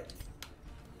crit!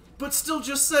 But still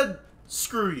just said,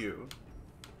 screw you.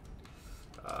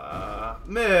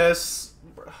 Miss.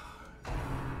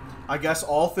 I guess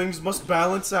all things must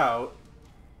balance out.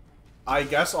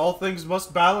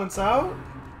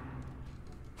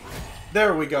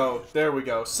 There we go. There we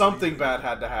go. Something bad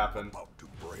had to happen. About to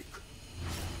break.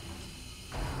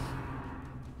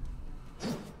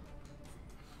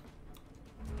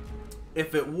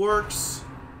 If it works,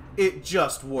 it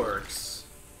just works.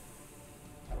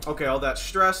 Okay, all that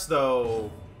stress, though,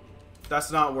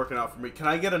 that's not working out for me. Can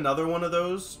I get another one of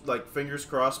those? Like, fingers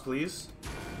crossed, please?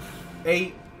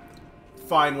 8.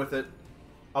 Fine with it.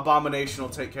 Abomination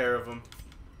will take care of him.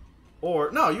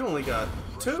 Or, no, you only got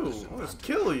 2. I'll just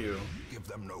kill you. Give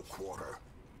them no quarter.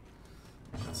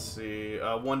 Let's see.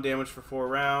 1 damage for 4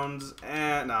 rounds.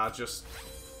 Nah, just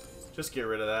get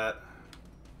rid of that.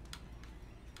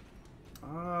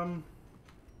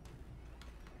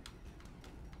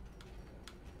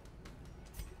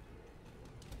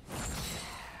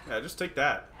 Yeah, just take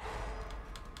that.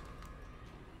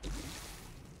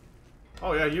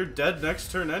 Oh yeah, you're dead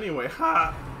next turn anyway.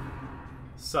 Ha!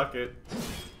 Suck it.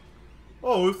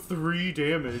 Oh, 3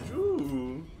 damage.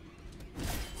 Ooh.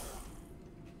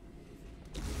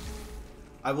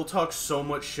 I will talk so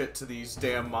much shit to these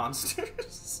damn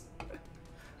monsters.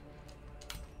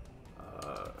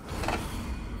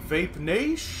 Vape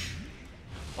Nash?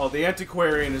 Oh, the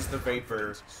Antiquarian is the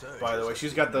Vapor, by the way.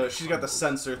 She's got the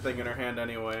sensor thing in her hand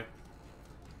anyway.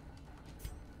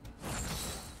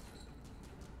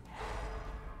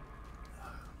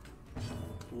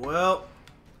 Well,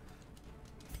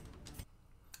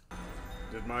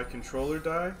 did my controller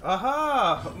die?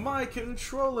 Aha! My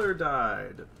controller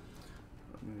died.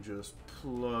 Let me just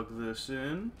plug this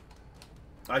in.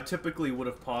 I typically would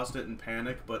have paused it in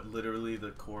panic, but literally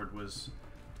the cord was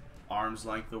arm's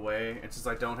length away, and since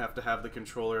I don't have to have the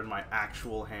controller in my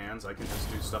actual hands, I can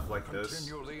just do stuff like this.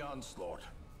 Continue the onslaught.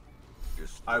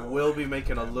 I will be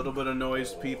making a little bit of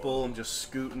noise, people. I'm just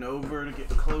scooting over to get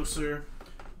closer,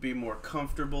 be more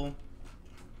comfortable.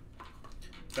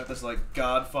 Got this like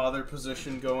Godfather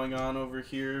position going on over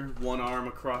here. One arm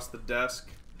across the desk.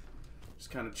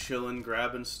 Just kind of chilling,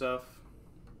 grabbing stuff.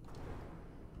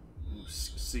 Ooh,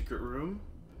 secret room?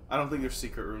 I don't think there's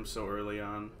secret rooms so early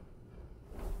on.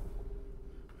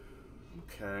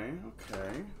 Okay,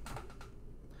 okay.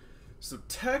 So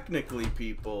technically,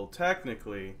 people,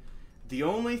 the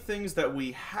only things that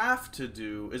we have to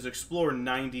do is explore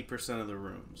 90% of the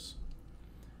rooms.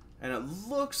 And it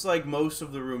looks like most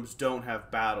of the rooms don't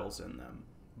have battles in them.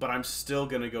 But I'm still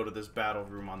going to go to this battle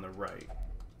room on the right.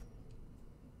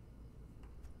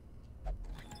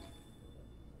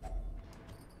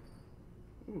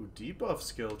 Ooh, debuff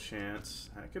skill chance.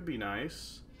 That could be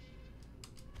nice.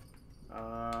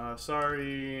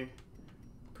 Sorry.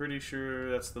 Pretty sure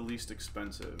that's the least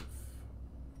expensive.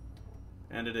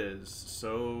 And it is.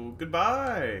 So,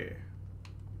 goodbye!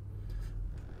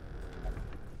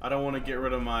 I don't want to get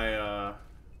rid of my,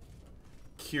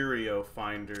 curio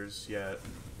finders yet.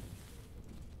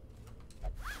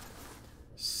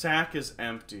 Sack is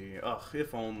empty. Ugh,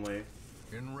 if only.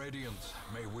 In Radiance,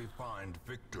 may we find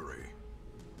victory.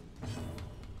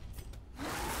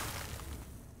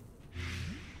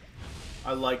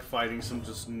 I like fighting some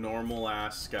just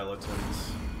normal-ass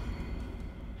skeletons.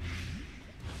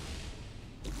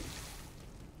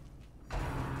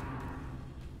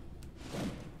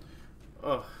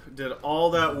 Ugh, did all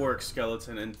that work,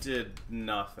 skeleton, and did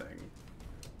nothing.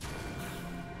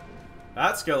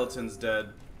 That skeleton's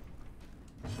dead.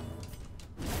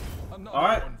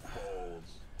 Alright.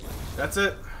 That's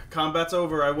it. Combat's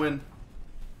over. I win.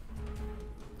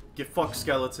 Get fucked,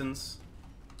 skeletons.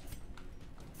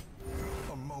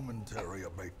 A momentary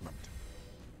abatement.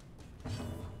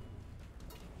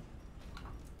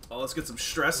 Oh, let's get some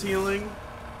stress healing.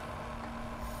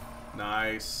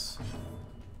 Nice.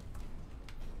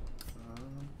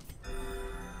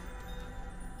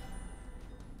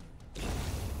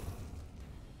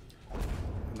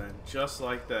 And then just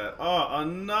like that. Oh,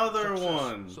 another Success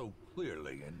one. So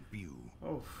clearly in view.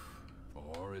 Oh.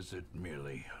 Or is it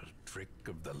merely a trick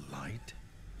of the light?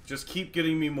 Just keep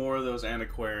getting me more of those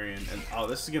Antiquarian. And oh,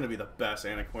 this is gonna be the best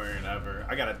Antiquarian ever.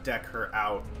 I gotta deck her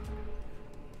out.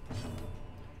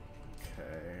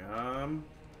 Okay,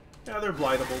 yeah, they're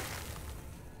blightable.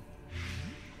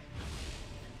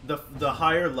 The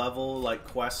higher level, like,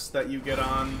 quests that you get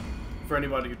on, for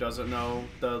anybody who doesn't know,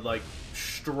 the, like,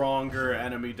 stronger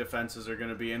enemy defenses are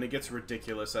gonna be, and it gets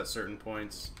ridiculous at certain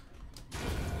points.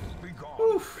 Be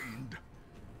gone, fiend.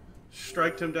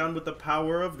 Striked him down with the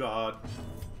power of God.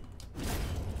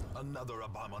 Another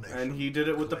abomination. And he did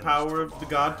it with the power of the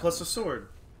god plus a sword.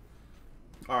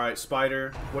 Alright,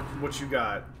 Spider, what you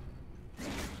got?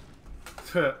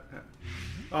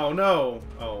 Oh no!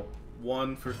 Oh,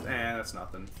 one for... that's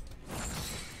nothing.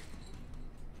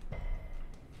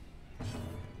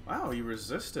 Wow, you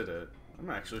resisted it. I'm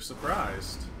actually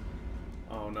surprised.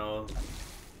 Oh no.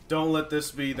 Don't let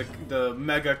this be the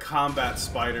mega combat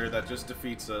spider that just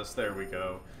defeats us. There we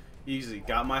go. Easy.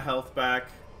 Got my health back.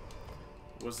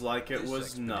 Was like it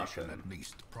was nothing. At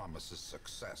least promises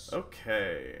success.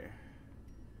 Okay.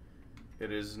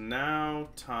 It is now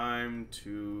time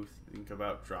to think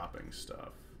about dropping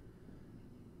stuff.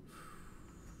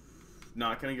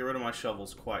 Not gonna get rid of my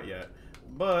shovels quite yet,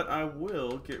 but I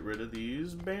will get rid of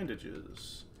these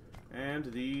bandages and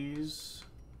these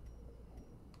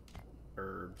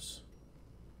herbs.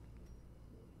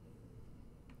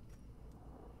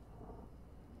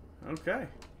 Okay.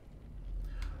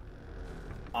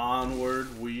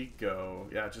 Onward we go.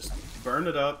 Yeah, just burn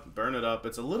it up, burn it up.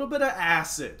 It's a little bit of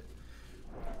acid.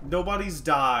 Nobody's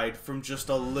died from just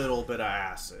a little bit of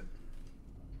acid.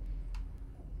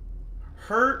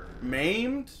 Hurt?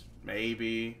 Maimed?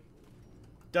 Maybe.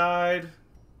 Died?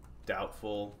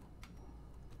 Doubtful.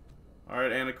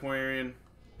 Alright, Antiquarian.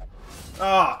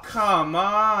 Oh, come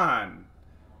on!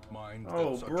 Mind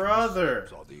Oh, that such brother!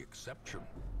 mistakes are the exception.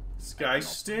 This guy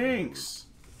stinks!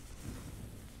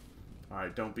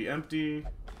 Alright, don't be empty.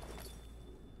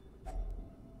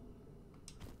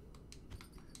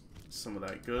 Some of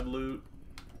that good loot.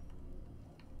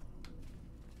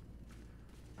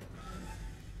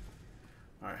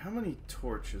 Alright, how many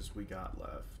torches we got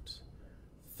left?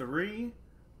 3?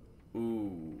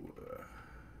 Ooh.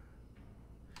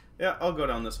 Yeah, I'll go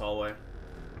down this hallway.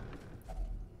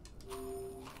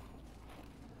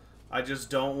 I just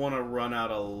don't want to run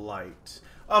out of light.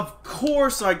 Of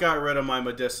course I got rid of my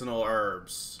medicinal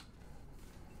herbs.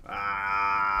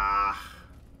 Ah.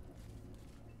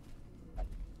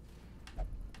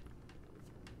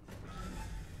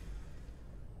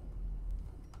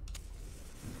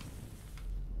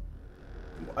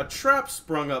 A trap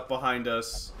sprung up behind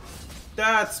us.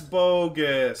 That's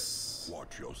bogus.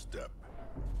 Watch your step.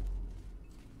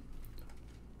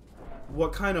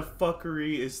 What kind of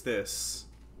fuckery is this?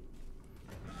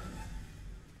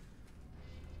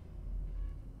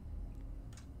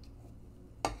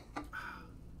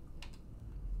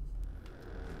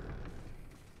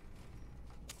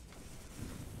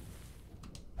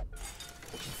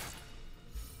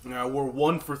 Now we're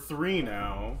 1 for 3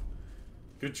 now.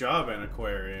 Good job,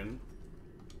 Antiquarian.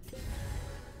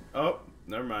 Oh,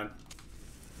 never mind.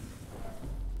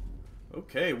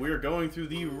 Okay, we are going through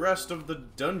the rest of the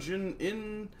dungeon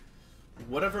in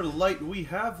whatever light we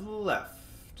have left.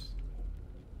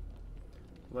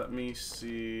 Let me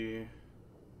see.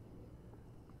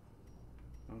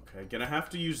 Okay, gonna have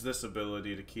to use this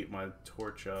ability to keep my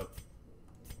torch up.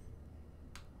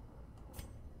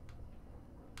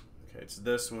 Okay, it's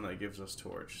this one that gives us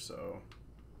torch, so...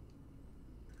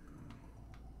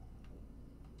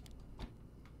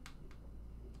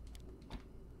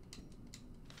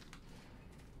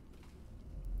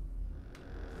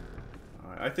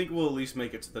 I think we'll at least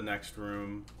make it to the next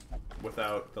room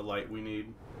without the light we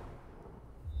need.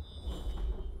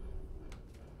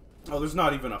 Oh, there's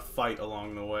not even a fight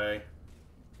along the way.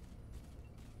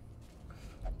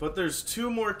 But there's 2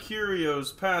 more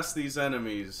curios past these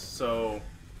enemies, so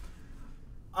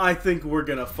I think we're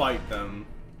gonna fight them.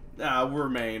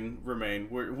 Remain.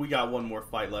 We got 1 more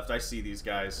fight left. I see these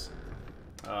guys.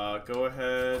 Go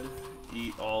ahead,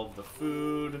 eat all of the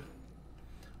food.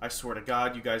 I swear to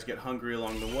God, you guys get hungry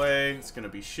along the way. It's gonna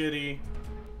be shitty.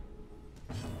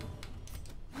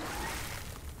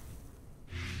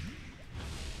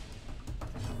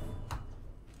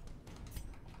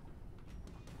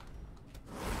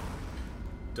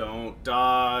 Don't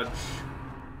dodge.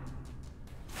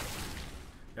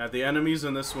 Yeah, the enemies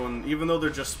in this one, even though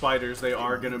they're just spiders, they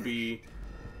are gonna be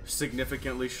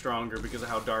significantly stronger because of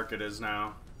how dark it is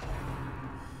now.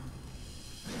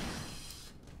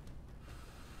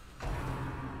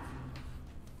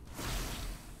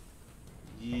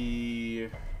 Yeah.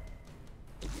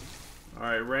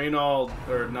 Alright, Reynold,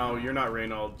 or no, you're not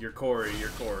Reynold, you're Corey,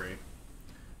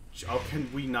 Oh,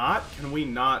 can we not? Can we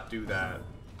not do that?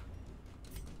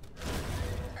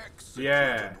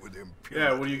 Yeah.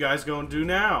 Yeah, what are you guys gonna do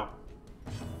now?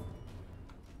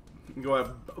 Go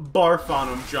ahead, barf on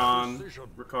him, John.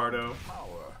 Ricardo.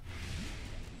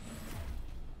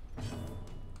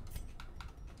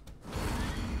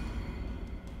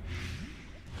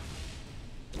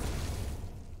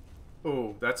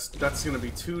 Oh, that's gonna be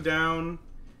 2 down.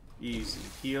 Easy.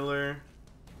 Healer.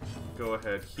 Go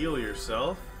ahead, heal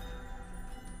yourself.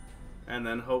 And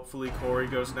then hopefully Corey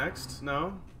goes next.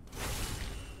 No?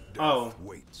 Oh.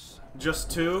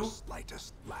 Just 2?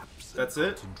 That's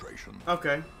it?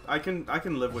 Okay. I can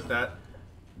live with that.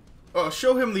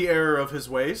 Show him the error of his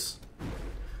ways.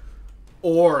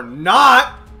 Or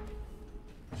not!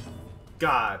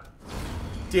 God.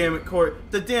 Damn it, Corey.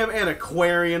 The damn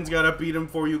antiquarian's gotta beat him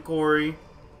for you, Corey.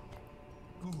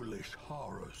 Ghoulish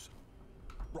horrors.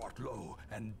 Brought low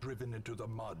and driven into the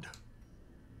mud.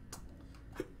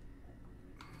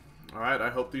 Alright, I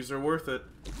hope these are worth it.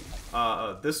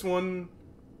 This one...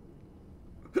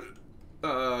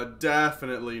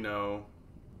 definitely no.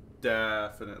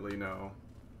 Definitely no.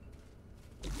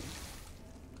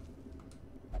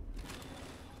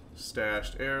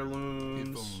 Stashed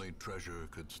heirlooms. If only treasure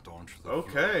could staunch the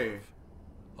okay.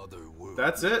 Other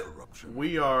that's it. corruption.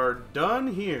 We are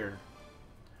done here.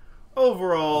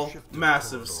 Overall,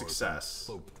 massive success.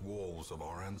 Walls of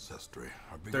our ancestry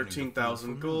are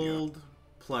 13,000 gold,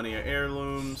 plenty of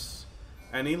heirlooms.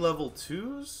 Any level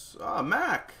 2s? Ah,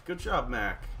 Mac. Good job,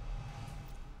 Mac.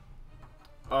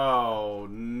 Oh,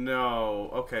 no.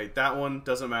 Okay, that one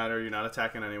doesn't matter. You're not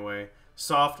attacking anyway.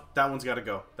 Soft, that one's got to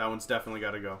go. That one's definitely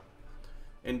got to go.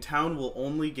 In town, we'll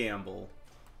only gamble.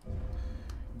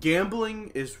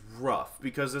 Gambling is rough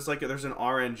because it's like there's an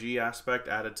RNG aspect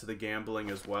added to the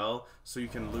gambling as well, so you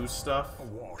can lose stuff.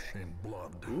 Awash in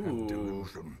blood Ooh. and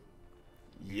delusion.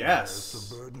 Yes. It's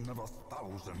the burden of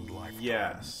 1,000 lifetimes.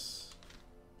 Yes.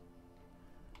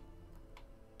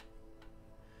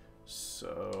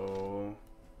 So,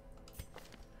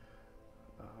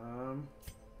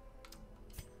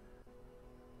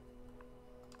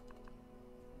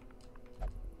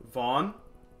 Vaughn.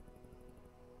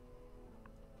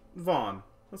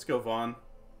 Let's go, Vaughn.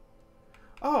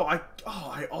 I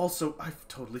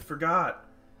totally forgot.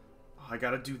 Oh, I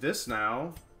gotta do this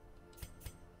now.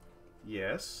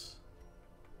 Yes.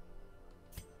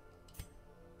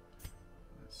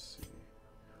 Let's see.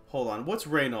 Hold on. What's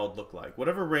Reynold look like?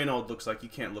 Whatever Reynold looks like, you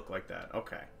can't look like that.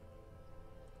 Okay.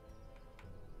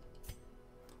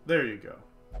 There you go.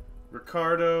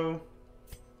 Ricardo.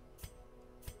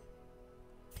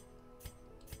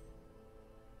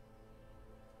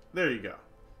 There you go.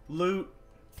 Loot.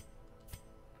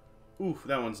 Ooh,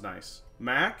 that one's nice.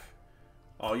 Mac.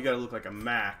 Oh, you gotta look like a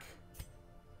Mac.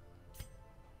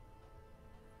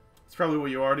 It's probably what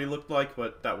you already looked like,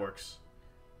 but that works.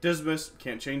 Dismas,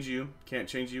 can't change you. Can't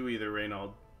change you either,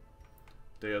 Reynold.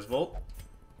 Deus Volt.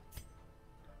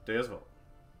 Deus Volt.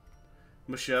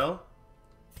 Michelle.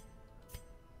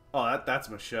 Oh, that's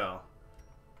Michelle.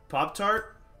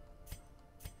 Pop-Tart.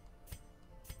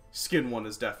 Skin one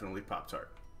is definitely Pop-Tart.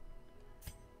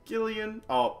 Gillian.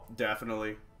 Oh,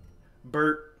 definitely.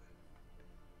 Bert.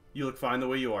 You look fine the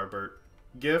way you are, Bert.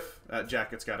 Gif. That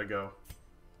jacket's gotta go.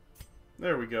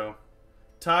 There we go.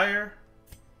 Tire.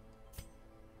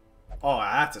 Oh,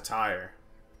 that's a tire.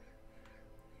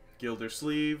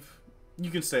 Gildersleeve.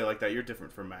 You can stay like that. You're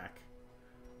different from Mac.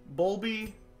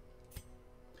 Bulby.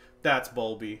 That's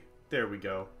Bulby. There we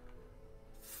go.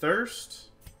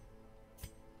 Thirst.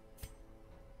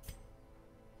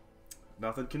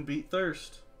 Nothing can beat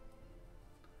thirst.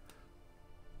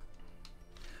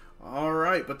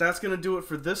 Alright, but that's going to do it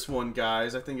for this one,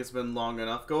 guys. I think it's been long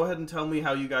enough. Go ahead and tell me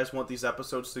how you guys want these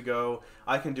episodes to go.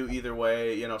 I can do either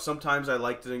way. You know, sometimes I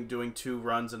like doing 2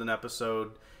 runs in an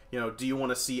episode. You know, do you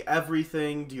want to see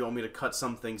everything? Do you want me to cut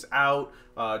some things out?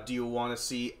 Do you want to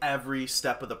see every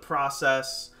step of the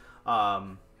process?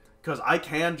 Because I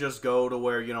can just go to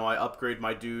where, you know, I upgrade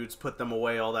my dudes, put them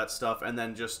away, all that stuff, and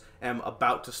then just am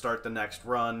about to start the next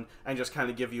run, and just kind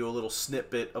of give you a little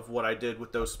snippet of what I did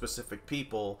with those specific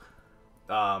people.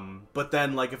 But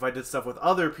then, like, if I did stuff with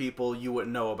other people, you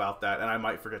wouldn't know about that, and I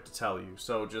might forget to tell you.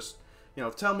 So just, you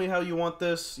know, tell me how you want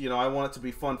this. You know, I want it to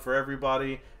be fun for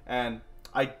everybody, and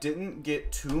I didn't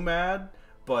get too mad,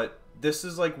 but this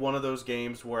is, like, one of those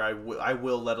games where I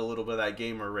will let a little bit of that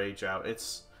gamer rage out.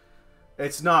 It's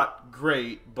not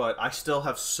great, but I still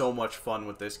have so much fun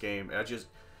with this game.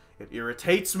 It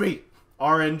irritates me.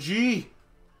 RNG!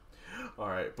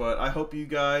 Alright, but I hope you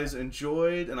guys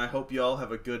enjoyed, and I hope you all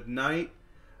have a good night.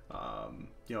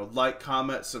 You know, like,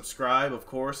 comment, subscribe, of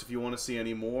course, if you want to see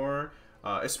any more.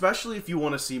 Especially if you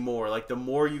want to see more. Like, the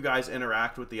more you guys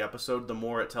interact with the episode, the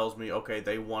more it tells me, okay,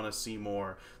 they want to see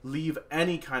more. Leave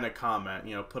any kind of comment.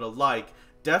 You know, put a like.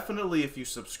 Definitely if you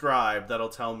subscribe, that'll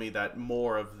tell me that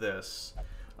more of this.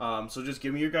 So just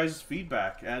give me your guys'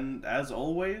 feedback. And as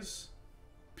always,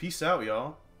 peace out,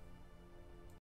 y'all.